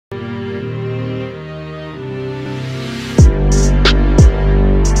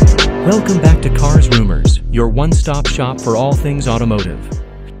Welcome back to Cars Rumors, your one-stop shop for all things automotive.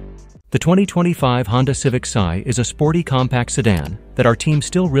 The 2025 Honda Civic Si is a sporty compact sedan that our team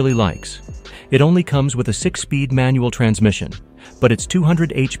still really likes. It only comes with a 6-speed manual transmission, but its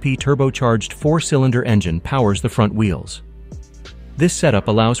 200 HP turbocharged 4-cylinder engine powers the front wheels. This setup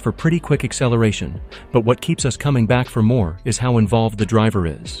allows for pretty quick acceleration, but what keeps us coming back for more is how involved the driver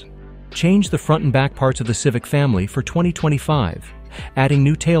is. Change the front and back parts of the Civic family for 2025, adding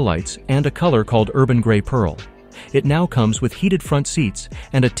new taillights and a color called Urban Gray Pearl. It now comes with heated front seats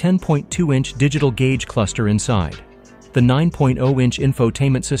and a 10.2-inch digital gauge cluster inside. The 9.0-inch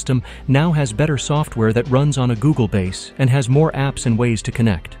infotainment system now has better software that runs on a Google base and has more apps and ways to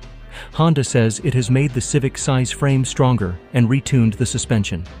connect. Honda says it has made the Civic Si's frame stronger and retuned the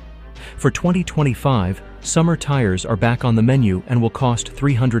suspension. For 2025, summer tires are back on the menu and will cost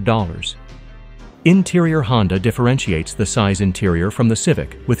 $300. Interior: Honda differentiates the Si's interior from the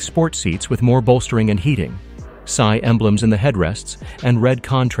Civic with sport seats with more bolstering and heating, Si emblems in the headrests, and red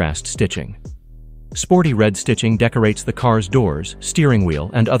contrast stitching. Sporty red stitching decorates the car's doors, steering wheel,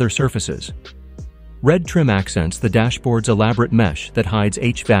 and other surfaces. Red trim accents the dashboard's elaborate mesh that hides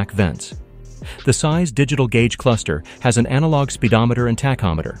HVAC vents. The Si's digital gauge cluster has an analog speedometer and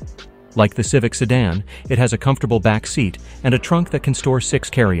tachometer. Like the Civic sedan, it has a comfortable back seat and a trunk that can store 6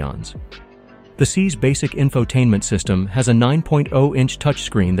 carry-ons. The Si's basic infotainment system has a 9.0-inch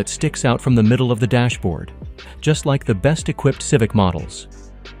touchscreen that sticks out from the middle of the dashboard, just like the best-equipped Civic models.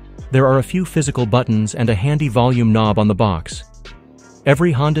 There are a few physical buttons and a handy volume knob on the box.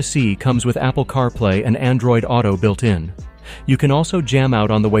 Every Honda Si comes with Apple CarPlay and Android Auto built in. You can also jam out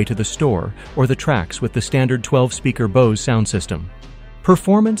on the way to the store or the tracks with the standard 12-speaker Bose sound system.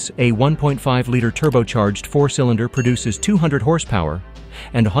 Performance: a 1.5-liter turbocharged 4-cylinder produces 200 horsepower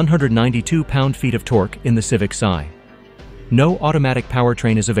and 192 pound-feet of torque in the Civic Si. No automatic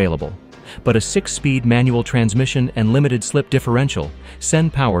powertrain is available, but a 6-speed manual transmission and limited slip differential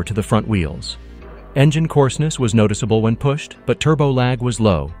send power to the front wheels. Engine coarseness was noticeable when pushed, but turbo lag was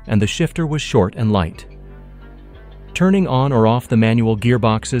low and the shifter was short and light. Turning on or off the manual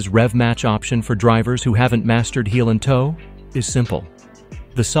gearbox's rev match option for drivers who haven't mastered heel and toe is simple.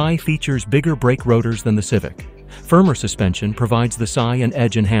 The Si features bigger brake rotors than the Civic. Firmer suspension provides the Si an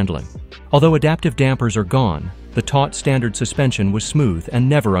edge in handling. Although adaptive dampers are gone, the taut standard suspension was smooth and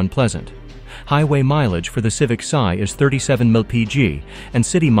never unpleasant. Highway mileage for the Civic Si is 37 mpg and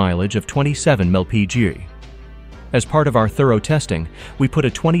city mileage of 27 mpg. As part of our thorough testing, we put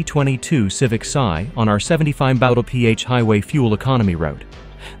a 2022 Civic Si on our 75 mph highway fuel economy route.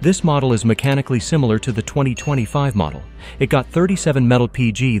 This model is mechanically similar to the 2025 model. It got 37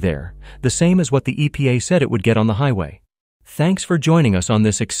 mpg there, the same as what the EPA said it would get on the highway. Thanks for joining us on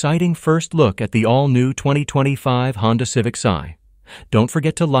this exciting first look at the all-new 2025 Honda Civic Si. Don't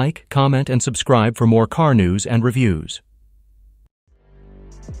forget to like, comment, and subscribe for more car news and reviews.